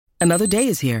Another day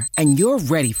is here, and you're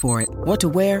ready for it. What to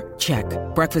wear? Check.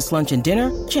 Breakfast, lunch, and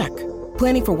dinner? Check.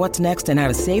 Planning for what's next and how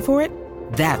to save for it?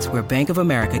 That's where Bank of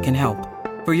America can help.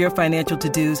 For your financial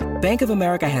to-dos, Bank of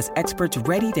America has experts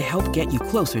ready to help get you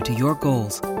closer to your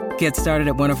goals. Get started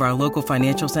at one of our local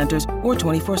financial centers or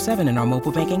 24/7 in our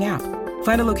mobile banking app.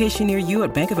 Find a location near you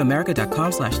at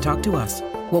bankofamerica.com/talktous.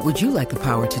 What would you like the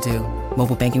power to do?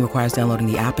 Mobile banking requires downloading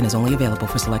the app and is only available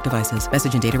for select devices.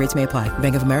 Message and data rates may apply.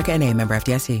 Bank of America N.A., member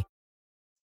FDIC.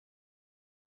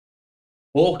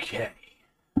 Okay.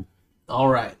 All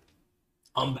right.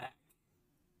 I'm back.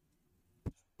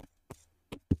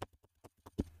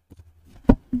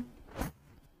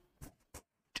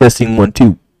 Testing 1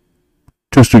 2.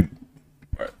 Testing.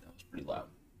 All right, that was pretty loud.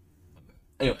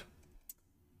 Anyway,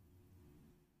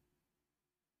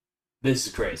 this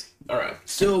is crazy. All right,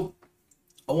 so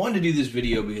I wanted to do this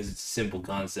video because it's a simple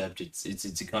concept. It's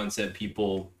a concept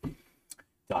people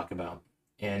talk about,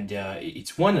 and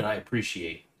it's one that I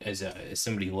appreciate as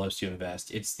somebody who loves to invest.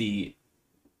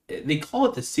 They call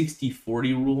it the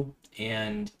 60-40 rule,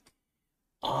 and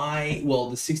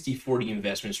the 60-40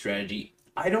 investment strategy.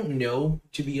 I don't know,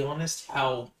 to be honest,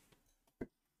 how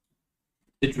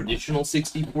the traditional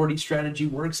 60-40 strategy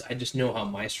works. I just know how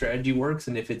my strategy works,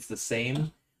 and if it's the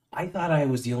same, I thought I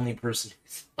was the only person who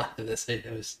thought of this.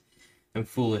 I'm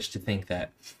foolish to think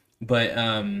that, but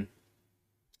I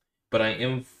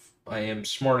am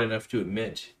smart enough to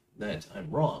admit that I'm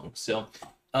wrong. So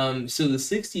the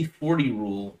 60-40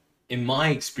 rule, in my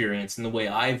experience and the way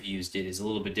I've used it, is a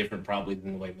little bit different probably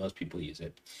than the way most people use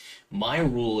it. My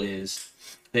rule is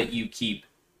that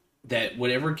that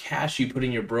whatever cash you put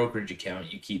in your brokerage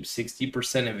account, you keep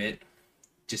 60% of it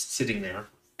just sitting there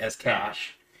as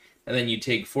cash, and then you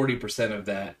take 40% of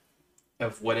that,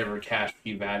 of whatever cash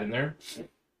you've had in there,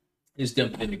 is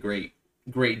dump it into great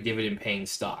dividend paying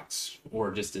stocks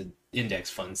or just an index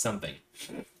fund, something.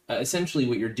 Essentially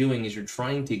what you're doing is you're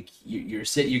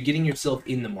getting yourself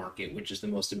in the market, which is the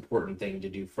most important thing to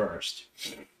do first,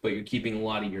 but you're keeping a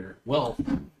lot of your wealth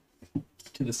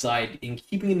to the side and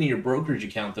keeping it in your brokerage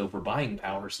account, though, for buying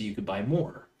power, so you could buy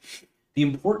more. The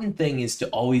important thing is to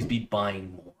always be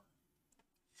buying more.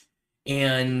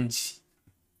 And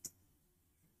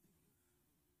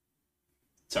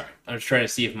sorry, I was trying to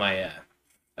see if my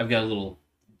I've got a little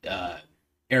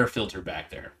air filter back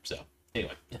there. So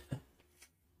anyway,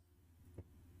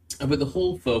 but the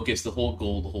whole focus, the whole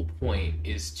goal, the whole point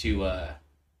is to all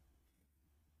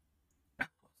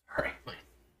right,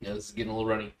 now this is getting a little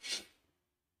runny.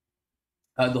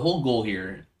 The whole goal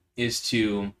here is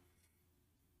to,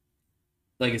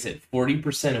 like I said,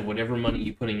 40% of whatever money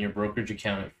you put in your brokerage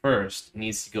account at first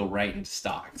needs to go right into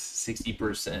stocks.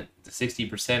 60%, the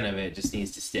 60% of it just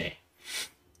needs to stay.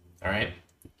 All right,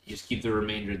 you just keep the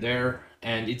remainder there,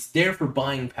 and it's there for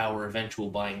buying power,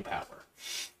 eventual buying power.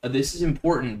 This is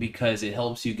important because it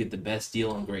helps you get the best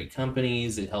deal on great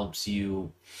companies. It helps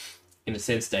you, in a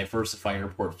sense, diversify your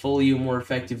portfolio more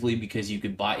effectively, because you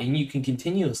could buy, and you can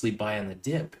continuously buy on the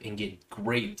dip and get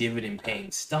great dividend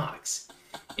paying stocks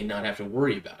and not have to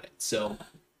worry about it. So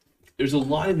there's a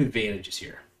lot of advantages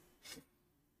here,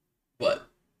 but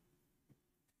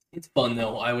it's fun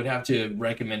though. I would have to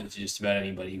recommend it to just about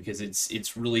anybody because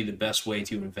it's really the best way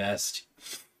to invest.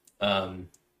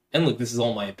 And look, this is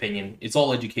all my opinion. It's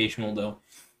all educational though.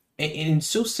 And it's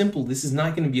so simple. This is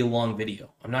not going to be a long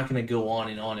video. I'm not going to go on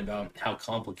and on about how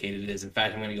complicated it is. In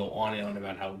fact, I'm going to go on and on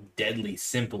about how deadly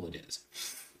simple it is.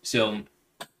 So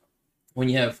when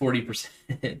you have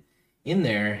 40% in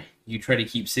there, you try to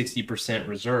keep 60%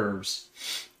 reserves,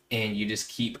 and you just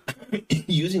keep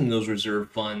using those reserve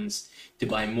funds to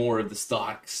buy more of the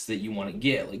stocks that you want to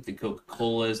get, like the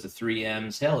Coca-Colas, the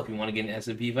 3Ms. Hell, if you want to get an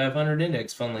S&P 500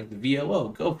 index fund like the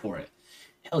VOO, go for it.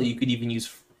 Hell, you could even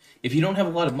use, if you don't have a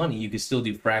lot of money, you could still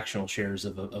do fractional shares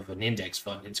of an index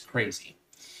fund. It's crazy.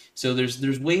 So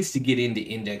there's ways to get into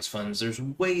index funds. There's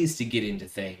ways to get into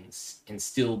things and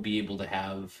still be able to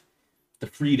have the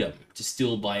freedom to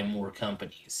still buy more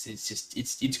companies.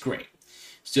 It's great.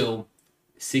 So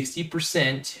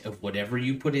 60% of whatever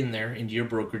you put in there into your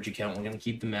brokerage account, we're going to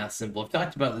keep the math simple. I've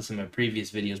talked about this in my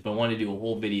previous videos, but I want to do a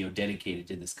whole video dedicated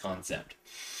to this concept.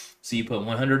 So you put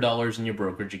 $100 in your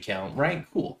brokerage account, right?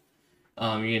 Cool.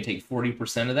 You're going to take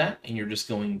 40% of that, and you're just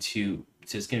going to,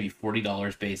 so it's going to be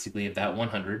 $40 basically of that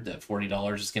 100. That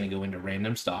 $40 is going to go into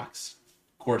random stocks.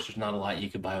 Of course, there's not a lot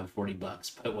you could buy with $40,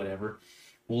 but whatever.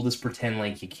 We'll just pretend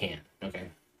like you can,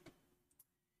 okay?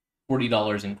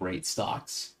 $40 in great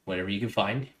stocks, whatever you can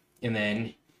find. And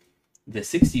then the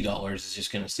 $60 is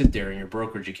just going to sit there in your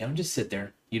brokerage account. Just sit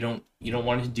there. You don't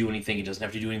want it to do anything. It doesn't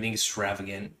have to do anything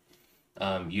extravagant.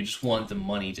 You just want the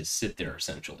money to sit there,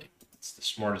 essentially. It's the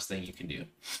smartest thing you can do.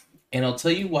 And I'll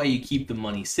tell you why you keep the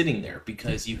money sitting there,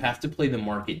 because you have to play the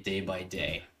market day by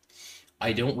day.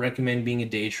 I don't recommend being a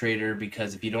day trader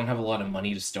because if you don't have a lot of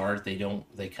money to start, they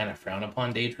kind of frown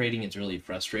upon day trading. It's really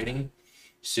frustrating.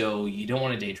 So you don't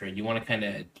want to day trade. You want to kind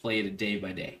of play it a day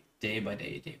by day, day by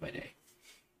day, day by day.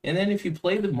 And then if you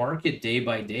play the market day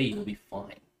by day, you'll be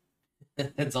fine.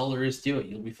 That's all there is to it.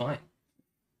 You'll be fine.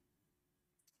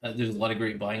 There's a lot of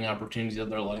great buying opportunities out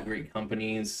there, a lot of great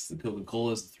companies, the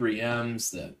Coca-Colas, the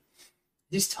 3Ms,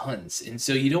 just tons. And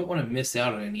so you don't want to miss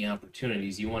out on any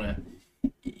opportunities. You want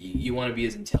to be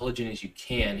as intelligent as you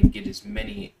can and get as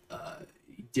many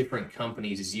different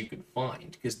companies as you can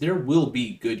find, because there will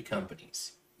be good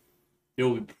companies. There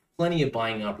will be plenty of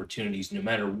buying opportunities no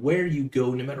matter where you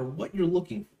go, no matter what you're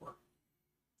looking for.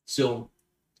 So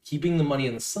keeping the money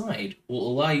on the side will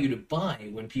allow you to buy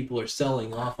when people are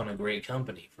selling off on a great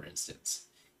company, for instance.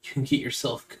 You can get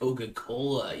yourself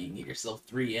Coca-Cola, you can get yourself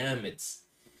 3M.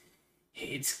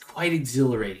 It's quite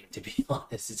exhilarating, to be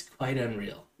honest. It's quite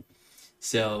unreal.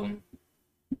 So,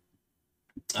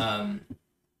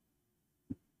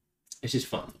 it's just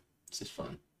fun. It's just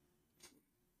fun.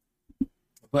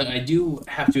 But I do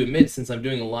have to admit, since I'm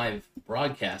doing a live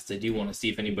broadcast, I do want to see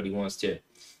if anybody wants to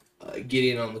get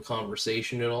in on the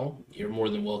conversation at all. You're more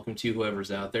than welcome to,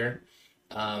 whoever's out there.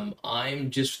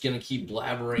 I'm just going to keep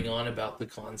blabbering on about the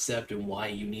concept and why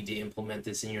you need to implement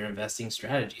this in your investing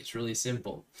strategy. It's really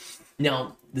simple.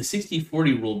 Now, the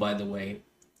 60-40 rule, by the way,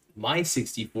 my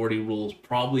 60-40 rule is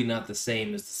probably not the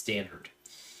same as the standard.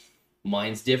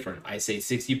 Mine's different. I say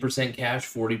 60% cash,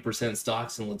 40%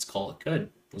 stocks, and let's call it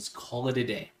good. Let's call it a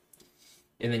day.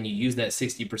 And then you use that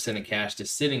 60% of cash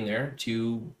just sitting there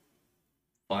to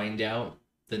find out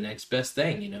the next best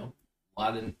thing,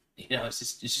 it's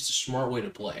just a smart way to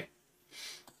play.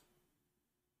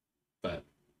 But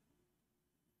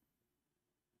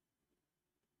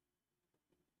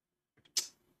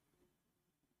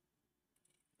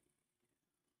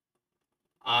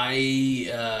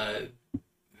I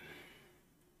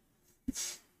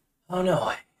don't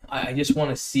know. I just want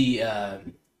to see I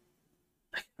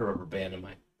got a rubber band on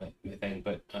my thing,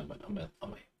 but on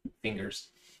my fingers.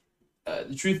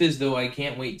 The truth is, though, I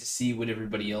can't wait to see what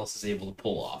everybody else is able to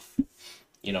pull off.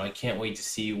 I can't wait to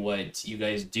see what you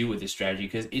guys do with this strategy,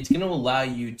 because it's going to allow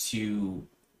you to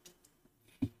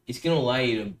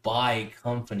buy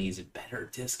companies at better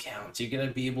discounts. You're going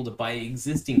to be able to buy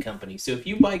existing companies. So if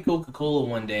you buy Coca-Cola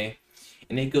one day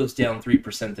and it goes down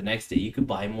 3% the next day, you could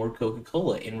buy more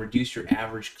Coca-Cola and reduce your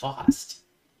average cost.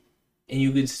 And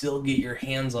you could still get your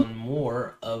hands on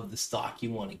more of the stock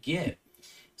you want to get.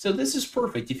 So this is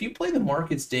perfect. If you play the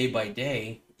markets day by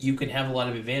day, you can have a lot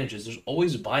of advantages. There's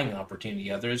always a buying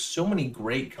opportunity out there. There's so many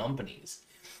great companies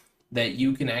that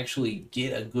you can actually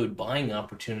get a good buying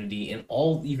opportunity in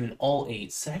even all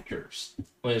 8 sectors.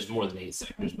 Well, there's more than 8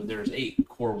 sectors, but there's 8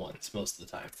 core ones most of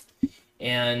the time.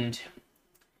 And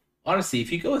honestly,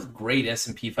 if you go with great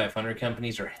S&P 500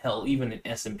 companies, or hell, even an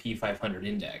S&P 500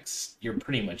 index, you're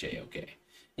pretty much A-okay.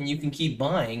 And you can keep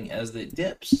buying as it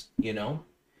dips,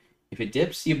 If it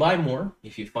dips, you buy more.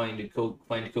 If you find a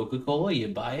Coca-Cola, you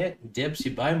buy it. It dips,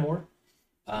 you buy more.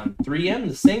 3M,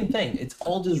 the same thing. It's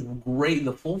all just great.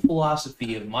 The full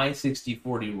philosophy of my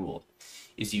 60-40 rule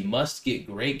is you must get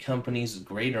great companies with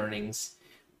great earnings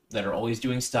that are always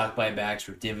doing stock buybacks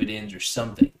or dividends or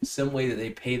something. Some way that they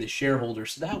pay the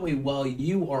shareholders. So that way, while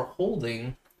you are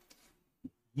holding,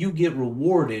 you get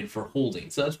rewarded for holding.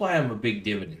 So that's why I'm a big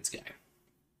dividends guy.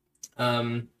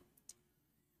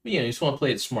 But you just want to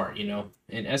play it smart, And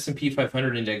S&P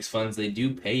 500 index funds, they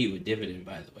do pay you a dividend,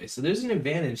 by the way. So there's an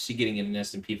advantage to getting in an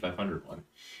S&P 500 one.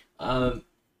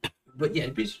 But yeah,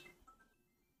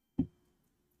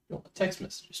 text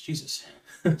messages, Jesus.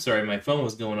 Sorry, my phone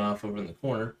was going off over in the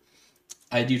corner.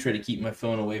 I do try to keep my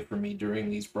phone away from me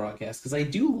during these broadcasts because I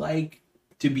do like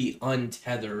to be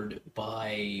untethered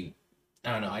by,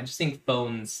 I don't know, I just think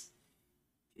phones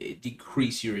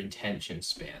decrease your attention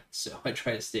span, so I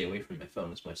try to stay away from my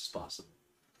phone as much as possible.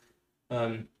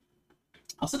 I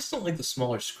also just don't like the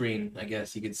smaller screen, I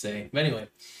guess you could say. But anyway,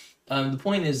 the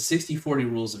point is, 60-40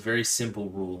 rule is a very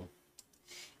simple rule.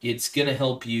 It's going to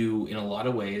help you in a lot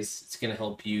of ways. It's going to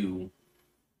help you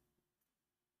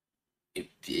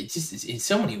just in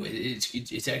so many ways.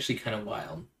 It's actually kind of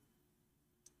wild.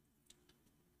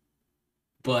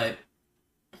 But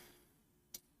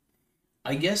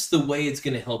I guess the way it's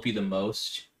going to help you the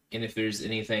most, and if there's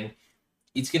anything,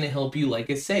 it's going to help you,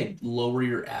 like I said, lower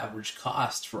your average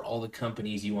cost for all the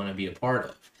companies you want to be a part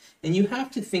of. And you have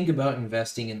to think about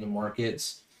investing in the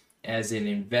markets as in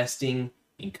investing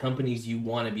in companies you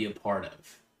want to be a part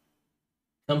of.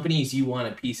 Companies you want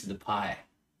a piece of the pie.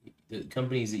 the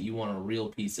companies that you want a real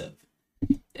piece of.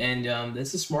 And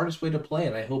that's the smartest way to play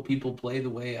it. I hope people play the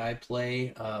way I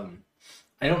play.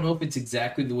 I don't know if it's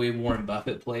exactly the way Warren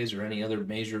Buffett plays or any other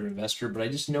major investor, but I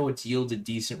just know it's yielded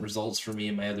decent results for me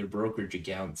in my other brokerage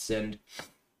accounts, and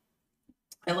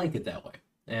I like it that way.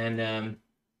 And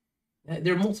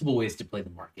there are multiple ways to play the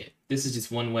market. This is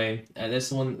just one way.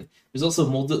 That's one. There's also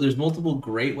multiple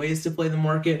great ways to play the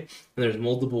market, and there's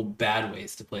multiple bad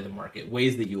ways to play the market.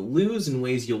 Ways that you'll lose and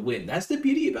ways you'll win. That's the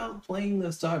beauty about playing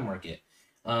the stock market.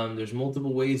 There's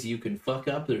multiple ways you can fuck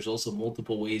up. There's also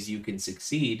multiple ways you can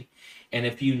succeed. And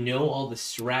if you know all the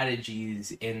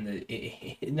strategies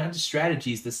not just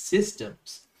strategies, the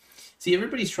systems. See,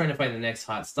 everybody's trying to find the next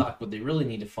hot stock. What they really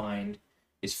need to find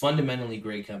is fundamentally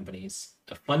great companies,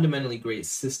 a fundamentally great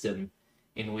system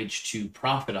in which to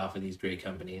profit off of these great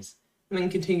companies, and then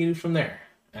continue from there.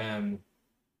 Yeah,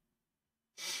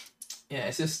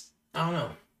 it's just, I don't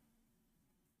know.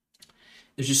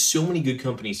 There's just so many good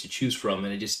companies to choose from,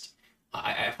 and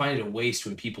I find it a waste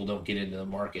when people don't get into the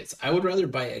markets. I would rather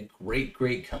buy a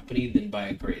great company than buy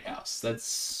a great house.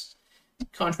 That's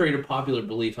contrary to popular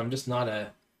belief. I'm just not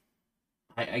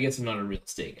I guess I'm not a real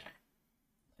estate guy.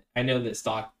 I know that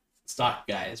stock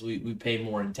guys, we pay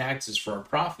more in taxes for our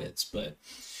profits, but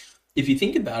if you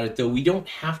think about it, though, we don't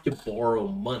have to borrow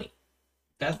money.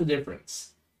 That's the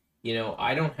difference. You know,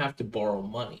 I don't have to borrow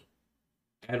money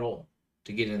at all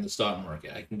to get in the stock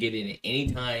market. I can get in at any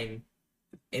time,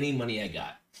 any money I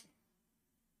got.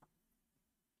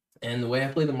 And the way I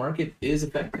play the market is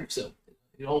effective, so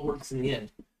it all works in the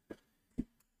end.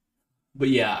 But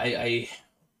yeah, I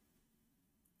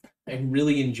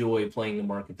really enjoy playing the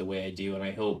market the way I do, and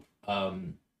I hope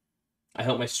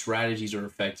my strategies are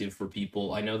effective for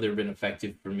people. I know they've been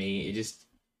effective for me. It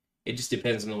just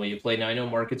depends on the way you play. Now, I know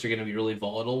markets are going to be really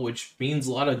volatile, which means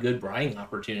a lot of good buying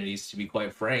opportunities, to be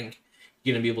quite frank.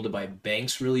 You're going to be able to buy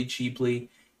banks really cheaply.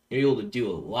 You're able to do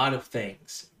a lot of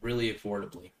things really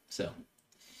affordably. So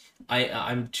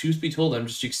I'm, truth be told, I'm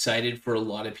just excited for a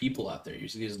lot of people out there.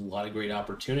 There's a lot of great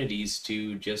opportunities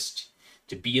to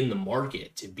be in the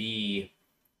market, to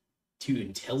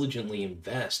intelligently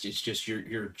invest. It's just,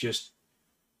 there's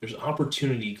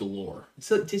opportunity galore.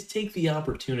 So just take the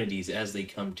opportunities as they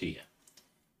come to you.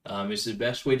 It's the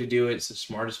best way to do it. It's the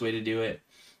smartest way to do it.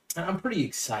 And I'm pretty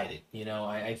excited. You know,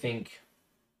 I think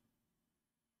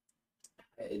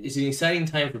it's an exciting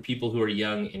time for people who are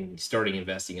young and starting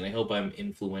investing, and I hope I'm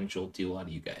influential to a lot of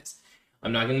you guys.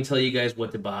 I'm not going to tell you guys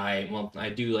what to buy. Well, I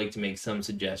do like to make some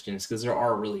suggestions because there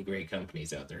are really great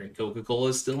companies out there, and Coca-Cola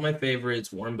is still my favorite.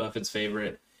 It's Warren Buffett's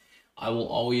favorite. I will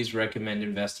always recommend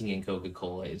investing in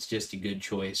Coca-Cola. It's just a good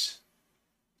choice.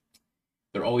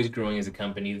 They're always growing as a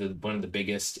company. They're one of the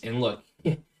biggest. And look,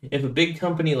 if a big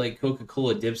company like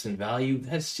Coca-Cola dips in value,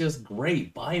 that's just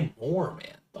great. Buy more,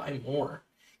 man. Buy more.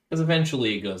 Because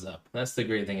eventually it goes up. That's the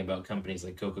great thing about companies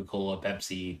like Coca-Cola,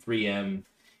 Pepsi, 3M,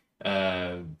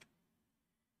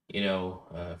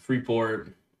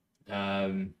 Freeport.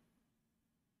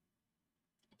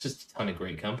 Just a ton of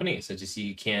great companies. So just,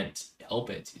 you can't help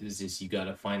it. It's just, you got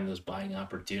to find those buying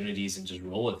opportunities and just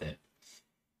roll with it.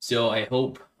 So I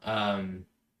hope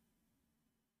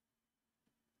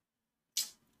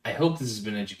this has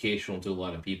been educational to a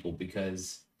lot of people,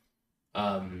 because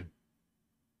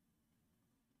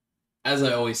as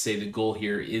I always say, the goal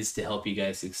here is to help you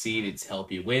guys succeed. It's to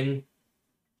help you win.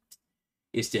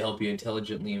 It's to help you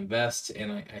intelligently invest.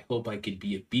 And I hope I could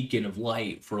be a beacon of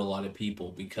light for a lot of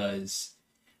people, because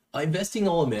investing,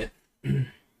 I'll admit, it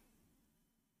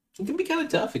can be kind of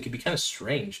tough. It can be kind of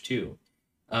strange too.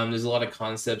 There's a lot of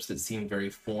concepts that seem very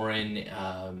foreign.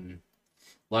 A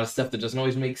lot of stuff that doesn't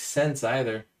always make sense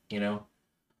either, you know.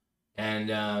 And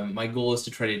my goal is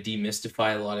to try to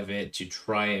demystify a lot of it, to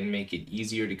try and make it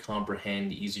easier to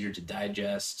comprehend, easier to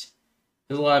digest.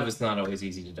 Because a lot of it's not always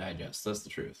easy to digest. That's the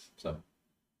truth. So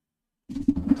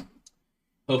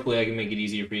hopefully I can make it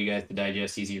easier for you guys to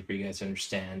digest, easier for you guys to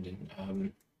understand.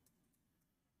 And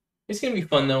it's going to be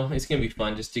fun, though. It's going to be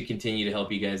fun just to continue to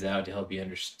help you guys out, to help you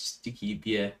just to keep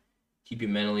you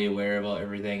mentally aware about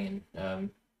everything. And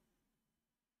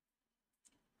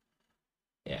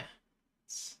yeah.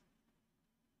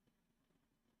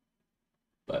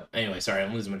 But anyway, sorry,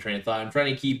 I'm losing my train of thought. I'm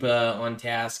trying to keep on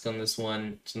task on this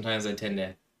one. Sometimes I tend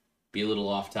to be a little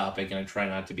off topic, and I try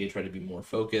not to be. I try to be more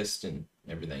focused and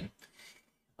everything.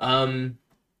 I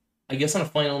guess on a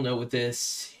final note with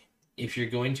this, if you're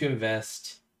going to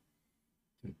invest,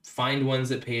 find ones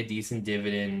that pay a decent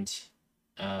dividend.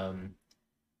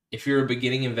 If you're a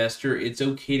beginning investor, it's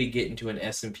okay to get into an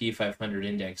S&P 500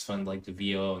 index fund like the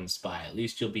VOO and SPY. At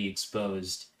least you'll be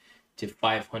exposed to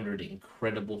 500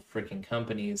 incredible freaking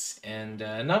companies, and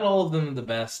not all of them are the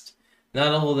best.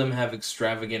 Not all of them have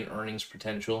extravagant earnings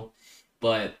potential,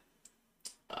 but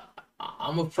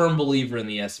I'm a firm believer in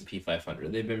the S&P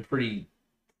 500. They've been pretty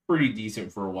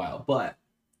decent for a while, but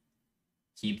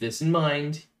keep this in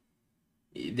mind.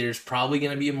 There's probably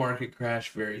going to be a market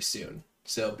crash very soon.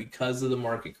 So because of the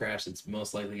market crash that's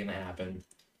most likely going to happen,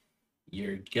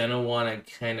 you're going to want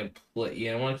to kind of want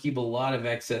to keep a lot of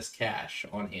excess cash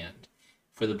on hand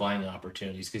for the buying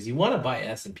opportunities, because you want to buy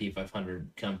S&P 500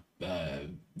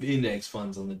 index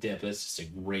funds on the dip. That's just a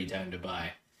great time to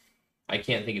buy. I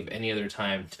can't think of any other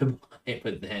time to buy it,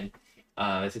 but then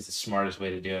this is the smartest way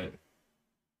to do it.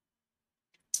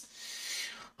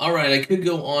 All right, I could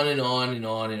go on and on and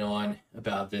on and on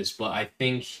about this, but I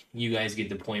think you guys get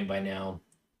the point by now.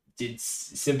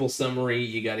 Simple summary,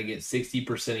 you got to get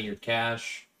 60% of your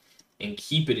cash and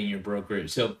keep it in your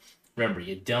brokerage. So remember,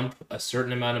 you dump a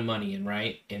certain amount of money in,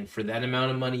 right? And for that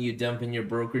amount of money you dump in your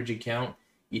brokerage account,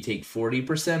 you take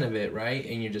 40% of it, right?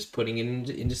 And you're just putting it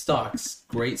into stocks,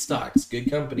 great stocks, good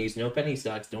companies, no penny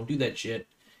stocks. Don't do that shit.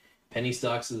 Penny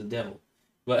stocks are the devil.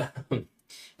 But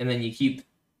and then you keep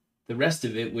the rest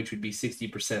of it, which would be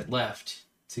 60% left,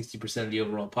 60% of the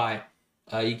overall pie.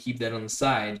 You keep that on the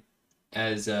side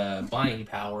as buying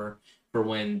power for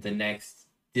when the next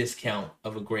discount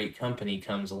of a great company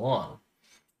comes along.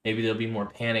 Maybe there'll be more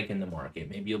panic in the market.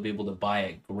 Maybe you'll be able to buy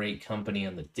a great company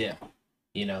on the dip.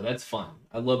 You know, that's fun.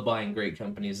 I love buying great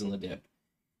companies on the dip.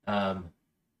 I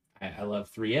love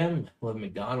 3M. I love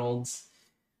McDonald's.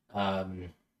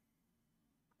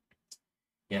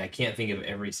 Yeah, I can't think of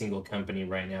every single company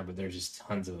right now, but there's just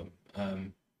tons of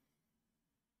them.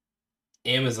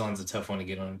 Amazon's a tough one to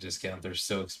get on a discount. They're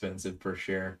so expensive per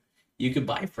share. You could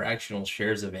buy fractional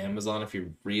shares of Amazon if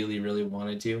you really, really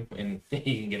wanted to, and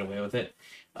you can get away with it.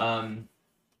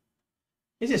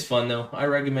 It's just fun, though. I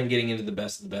recommend getting into the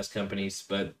best of the best companies,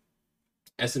 but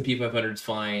S&P 500 is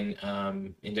fine.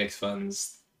 Index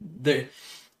funds, they're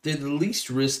the least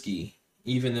risky,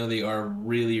 even though they are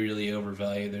really, really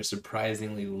overvalued. They're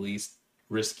surprisingly the least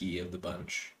risky of the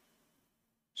bunch.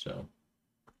 So,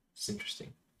 it's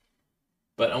interesting.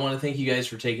 But I want to thank you guys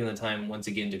for taking the time once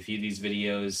again to view these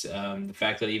videos. The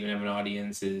fact that I even have an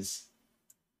audience is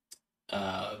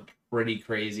pretty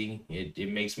crazy.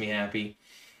 It makes me happy.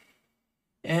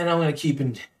 And I'm gonna keep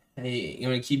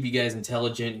you guys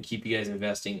intelligent and keep you guys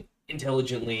investing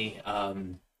intelligently.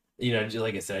 You know,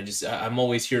 like I said, I'm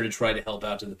always here to try to help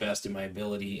out to the best of my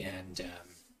ability and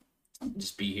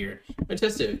just be here. I'm gonna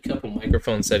test a couple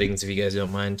microphone settings if you guys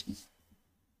don't mind.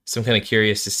 So I'm kind of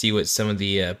curious to see what some of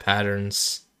the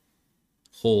patterns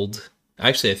hold.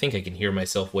 Actually, I think I can hear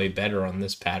myself way better on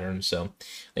this pattern, so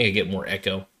I think I get more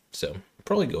echo. So I'll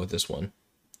probably go with this one.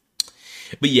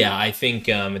 But yeah, I think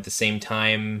at the same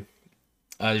time,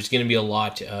 there's going to be a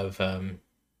lot of... I'm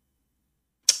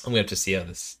going to have to see how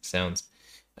this sounds.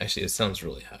 Actually, it sounds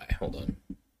really high. Hold on.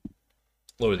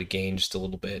 Lower the gain just a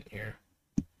little bit here.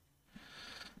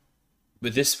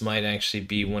 But this might actually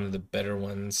be one of the better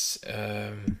ones.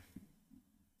 I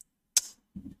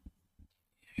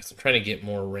guess I'm trying to get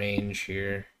more range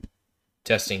here.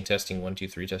 Testing, 1, 2,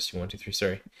 3, testing, 1, 2, 3,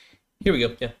 sorry. Here we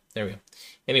go. Yeah, there we go.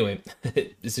 Anyway,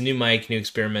 it's a new mic, new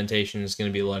experimentation. It's going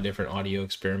to be a lot of different audio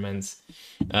experiments.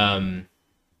 But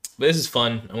this is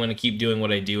fun. I'm going to keep doing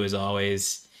what I do as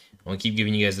always. I want to keep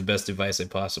giving you guys the best advice I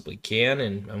possibly can,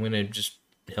 and I'm going to just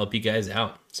help you guys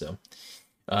out. So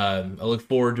I look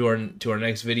forward to our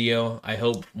next video. I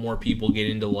hope more people get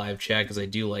into live chat, because I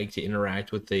do like to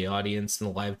interact with the audience in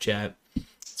the live chat.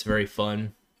 It's very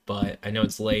fun, but I know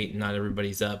it's late. Not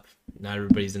everybody's up. Not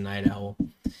everybody's a night owl.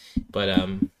 But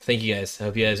thank you guys. I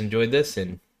hope you guys enjoyed this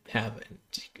and have an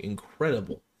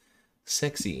incredible,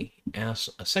 sexy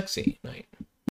night.